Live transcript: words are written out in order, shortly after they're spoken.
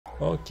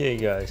Okay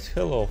guys,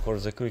 hello for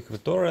the quick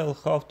tutorial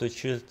how to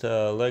cheat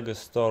LEGO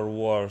Star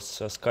Wars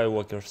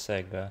Skywalker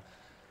Saga.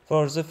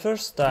 For the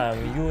first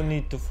time you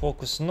need to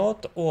focus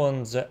not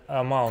on the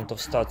amount of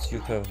stats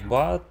you have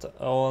but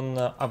on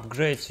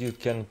upgrades you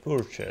can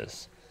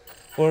purchase.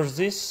 For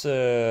this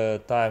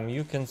time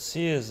you can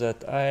see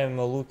that I am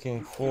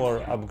looking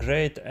for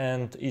upgrade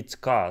and its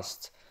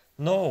cost.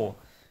 Now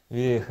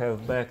we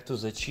have back to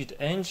the cheat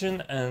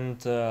engine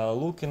and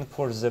looking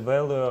for the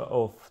value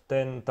of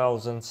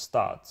 10,000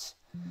 stats.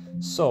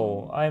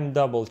 So I'm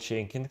double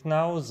checking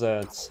now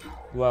that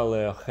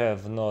value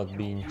have not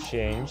been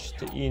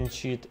changed in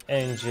cheat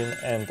engine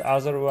and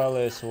other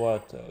values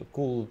what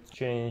could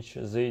change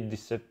they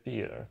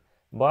disappear.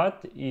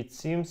 But it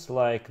seems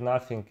like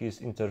nothing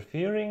is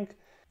interfering.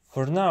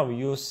 For now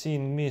you see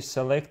me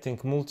selecting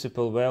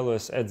multiple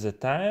values at the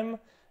time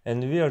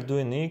and we are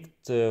doing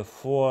it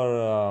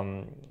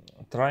for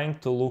trying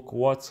to look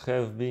what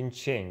have been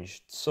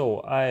changed.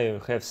 So I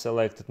have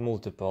selected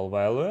multiple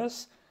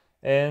values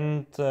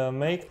and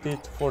make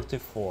it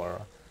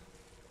 44.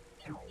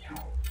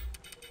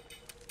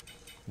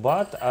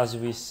 But as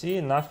we see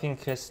nothing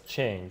has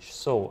changed,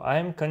 so I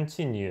am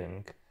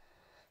continuing.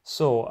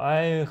 So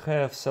I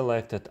have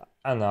selected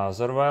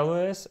another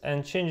values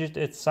and changed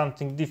it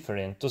something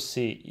different to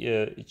see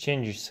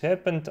changes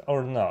happened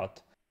or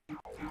not.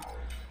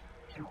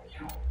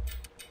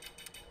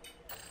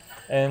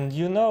 And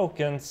you now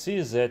can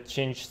see that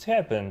changes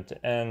happened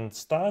and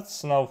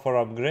stats now for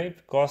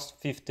upgrade cost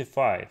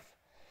 55.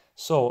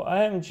 So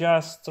I am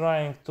just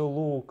trying to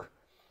look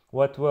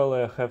what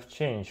value have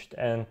changed,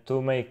 and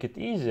to make it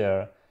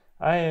easier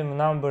I am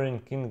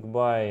numbering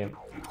by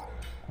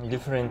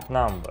different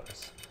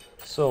numbers.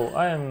 So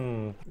I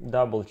am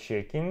double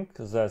checking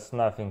that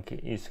nothing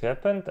is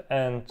happened,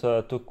 and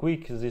to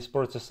quick this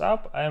process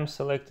up I am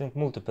selecting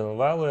multiple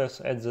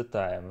values at the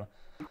time.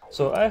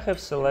 So I have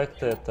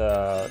selected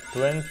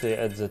 20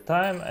 at the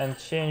time and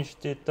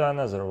changed it to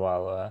another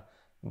value,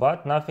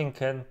 but nothing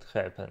had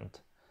happened.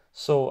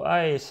 So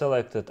I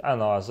selected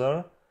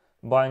another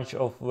bunch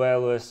of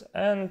values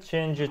and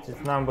changed its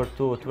number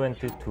to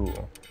 22.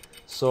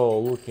 So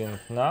looking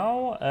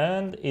now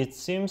and it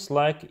seems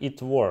like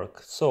it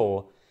worked.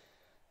 So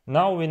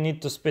now we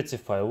need to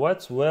specify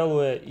what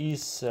value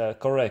is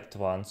correct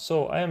one.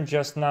 So I am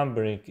just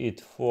numbering it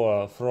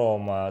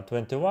from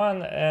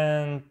 21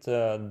 and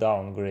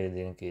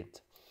downgrading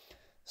it.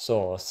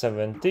 So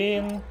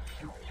 17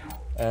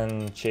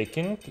 and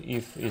checking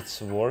if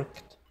it's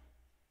worked.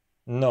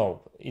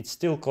 No, it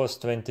still costs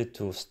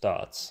 22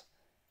 stats.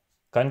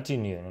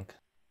 Continuing.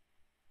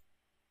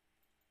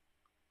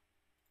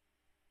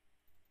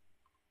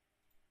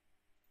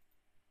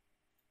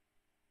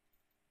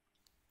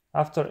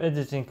 After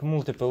editing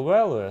multiple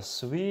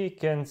values, we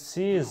can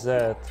see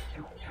that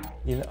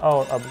in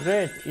our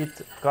upgrade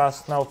it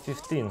costs now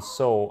 15,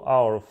 so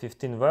our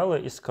 15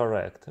 value is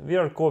correct. We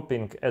are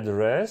copying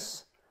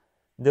address,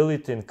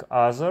 deleting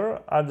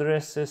other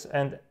addresses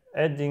and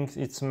adding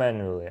it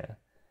manually.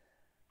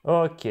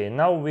 Okay,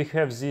 now we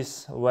have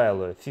this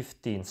value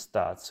 15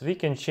 stats. We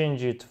can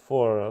change it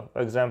for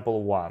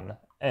example 1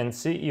 and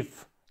see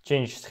if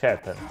changes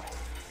happen.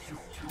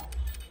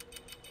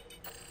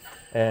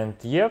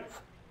 And yep,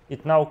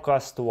 it now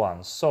costs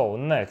 1. So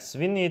next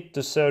we need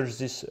to search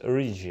this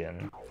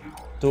region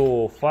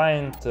to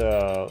find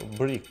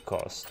brick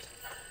cost.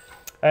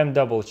 I'm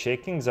double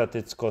checking that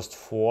it's cost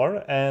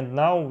 4 and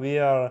now we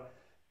are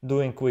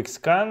doing quick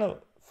scan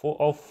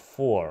of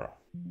 4.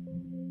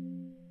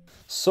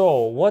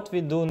 So what we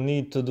do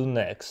need to do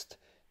next?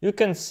 You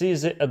can see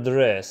the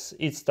address.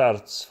 It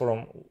starts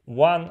from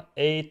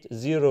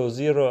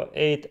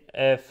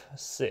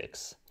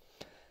 18008F6.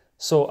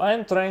 So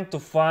I'm trying to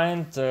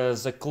find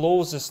the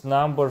closest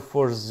number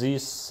for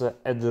this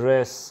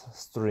address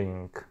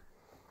string.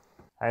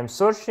 I'm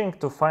searching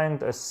to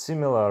find a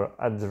similar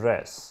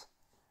address.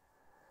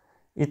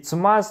 It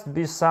must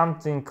be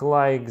something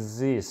like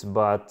this,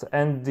 but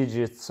end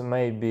digits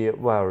may be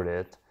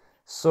varied.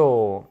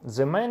 So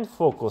the main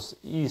focus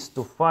is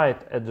to find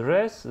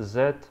address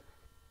that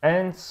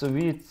ends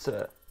with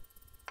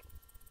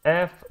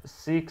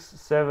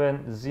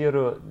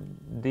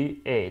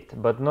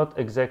F670D8, but not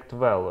exact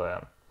value.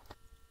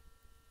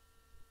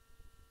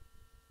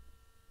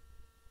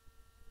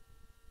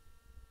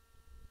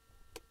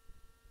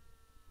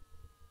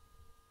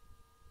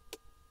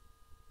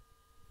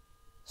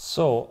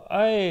 So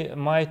I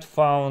might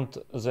found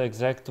the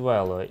exact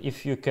value.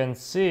 If you can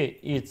see,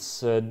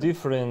 its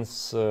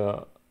difference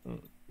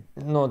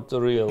not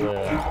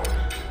really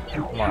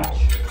much,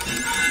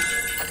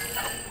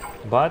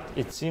 but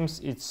it seems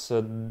it's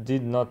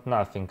did not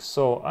nothing.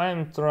 So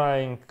I'm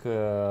trying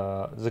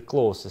the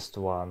closest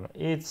one.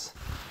 It's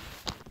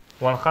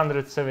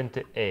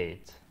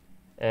 178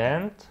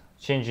 and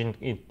changing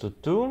it to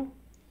 2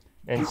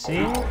 and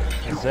seeing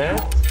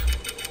that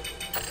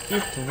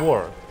it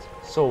worked.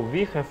 So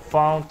we have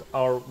found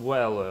our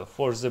value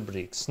for the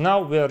bricks.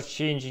 Now we are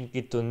changing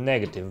it to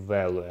negative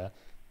value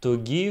to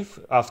give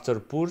after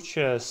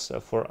purchase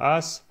for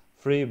us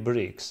free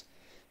bricks.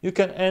 You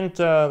can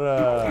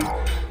enter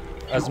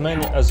as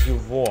many as you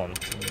want,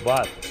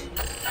 but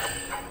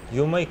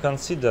you may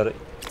consider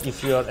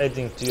if you are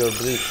adding to your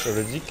bricks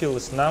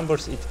ridiculous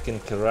numbers, it can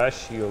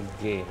crash your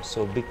game,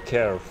 so be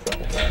careful.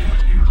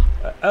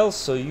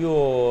 Also,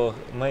 you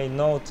may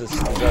notice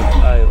that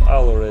I've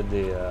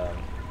already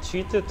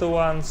cheated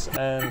once,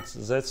 and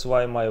that's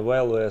why my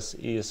values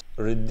is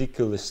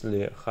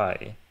ridiculously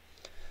high.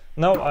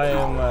 Now I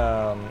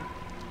am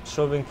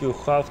showing you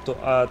how to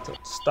add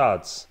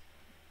stats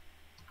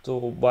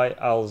to buy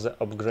all the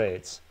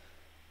upgrades.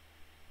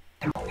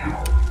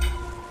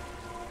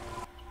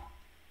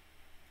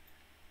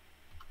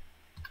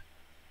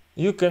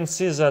 You can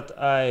see that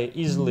I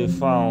easily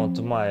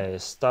found my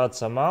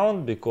stats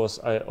amount because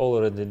I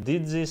already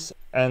did this,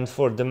 and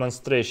for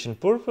demonstration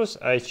purpose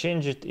I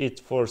changed it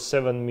for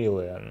 7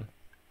 million.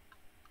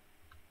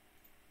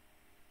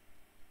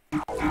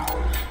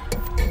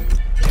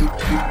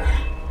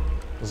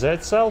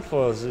 That's all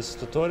for this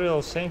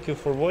tutorial. Thank you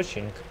for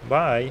watching.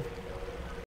 Bye!